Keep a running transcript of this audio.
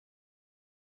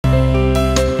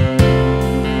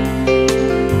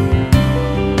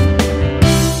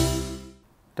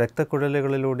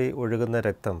രക്തക്കുഴലുകളിലൂടെ ഒഴുകുന്ന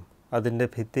രക്തം അതിൻ്റെ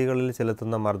ഭിത്തികളിൽ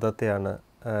ചെലുത്തുന്ന മർദ്ദത്തെയാണ്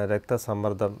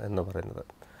രക്തസമ്മർദ്ദം എന്ന് പറയുന്നത്.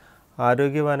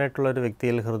 ആരോഗ്യവാനായിട്ടുള്ള ഒരു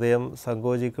വ്യക്തിയിൽ ഹൃദയം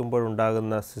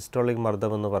സങ്കോചിക്കുമ്പോഴുണ്ടാകുന്ന സിസ്റ്റോളിക്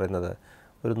മർദ്ദം എന്ന് പറയുന്നത്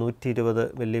ഒരു 120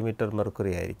 മില്ലിമീറ്റർ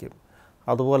മെർക്കുറി ആയിരിക്കും.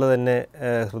 അതുപോലെ തന്നെ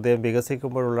ഹൃദയം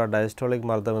വികസിക്കുമ്പോഴുള്ള ഡയസ്റ്റോളിക്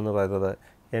മർദ്ദം എന്ന് പറയുന്നത്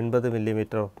 80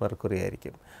 മില്ലിമീറ്റർ മെർക്കുറി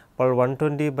ആയിരിക്കും. അപ്പോൾ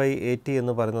 120/80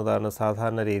 എന്ന് പറയുന്നതാണ്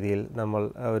സാധാരണ രീതിയിൽ നമ്മൾ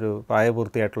ഒരു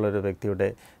പ്രായപൂർത്തിയായിട്ടുള്ള ഒരു വ്യക്തിയുടെ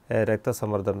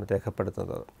രക്തസമ്മർദ്ദം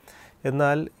രേഖപ്പെടുത്തുന്നത്.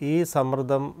 എന്നാൽ ഈ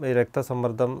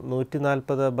രക്തസമ്മർദ്ദം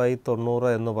 140/90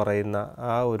 എന്ന് പറയുന്ന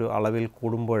ആ ഒരു അളവിൽ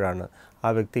കൂടുമ്പോഴാണ്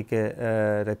ആ വ്യക്തിക്ക്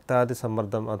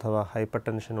രക്താതിസമ്മർദ്ദം അഥവാ ഹൈപ്പർ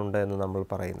ടെൻഷൻ ഉണ്ട് എന്ന് നമ്മൾ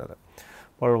പറയുന്നത്.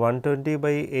 അപ്പോൾ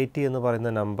 120/80 എന്ന്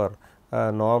പറയുന്ന നമ്പർ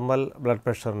നോർമൽ ബ്ലഡ്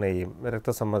പ്രഷറിനെയും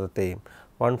രക്തസമ്മർദ്ദത്തെയും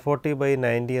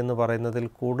 140/90 എന്ന് പറയുന്നതിൽ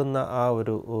കൂടുന്ന ആ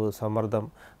ഒരു സമ്മർദ്ദം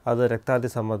അത്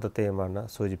രക്താതിസമ്മർദ്ദത്തെയുമാണ്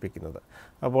സൂചിപ്പിക്കുന്നത്.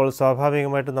 അപ്പോൾ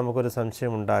സ്വാഭാവികമായിട്ടും നമുക്കൊരു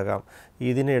സംശയം ഉണ്ടാകാം,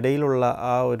 ഇതിനിടയിലുള്ള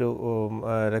ആ ഒരു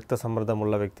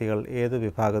രക്തസമ്മർദ്ദമുള്ള വ്യക്തികൾ ഏത്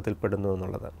വിഭാഗത്തിൽപ്പെടുന്നു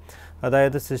എന്നുള്ളത്.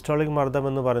 അതായത് സിസ്റ്റോളിക് മർദ്ദം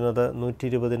എന്ന് പറയുന്നത്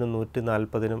 120നും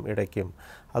 140നും ഇടയ്ക്കും,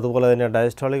 അതുപോലെ തന്നെ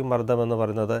ഡയസ്റ്റോളിക് മർദ്ദം എന്ന്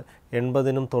പറയുന്നത്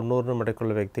 80നും 90നും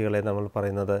ഇടയ്ക്കുള്ള വ്യക്തികളെ നമ്മൾ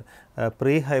പറയുന്നത്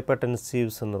പ്രീ ഹൈപ്പർ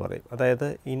ടെൻസീവ്സ് എന്ന് പറയും. അതായത്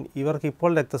ഇവർക്ക്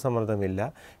ഇപ്പോൾ രക്തസമ്മർദ്ദമില്ല,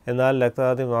 എന്നാൽ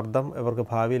രക്താതിമർദ്ദം ഇവർക്ക്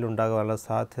ഭാവിയിൽ ഉണ്ടാകാനുള്ള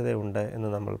സാധ്യതയുണ്ട് എന്ന്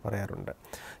നമ്മൾ പറയാറുണ്ട്.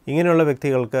 ഇങ്ങനെയുള്ള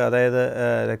വ്യക്തികൾക്ക്, അതായത്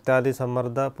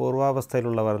രക്താതിസമ്മർദ്ദ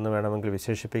പൂർവാവസ്ഥയിലുള്ളവർ എന്ന് വേണമെങ്കിൽ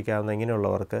വിശേഷിപ്പിക്കാവുന്ന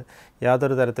ഇങ്ങനെയുള്ളവർക്ക്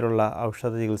യാതൊരു തരത്തിലുള്ള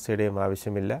ഔഷധ ചികിത്സയുടെയും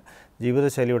ആവശ്യമില്ല.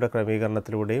 ജീവിതശൈലിയുടെ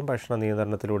ക്രമീകരണത്തിലൂടെയും ഭക്ഷണ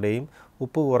നിയന്ത്രണത്തിലൂടെയും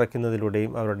ഉപ്പ്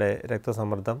കുറയ്ക്കുന്നതിലൂടെയും അവരുടെ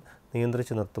രക്തസമ്മർദ്ദം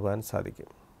നിയന്ത്രിച്ചു നിർത്തുവാൻ സാധിക്കും.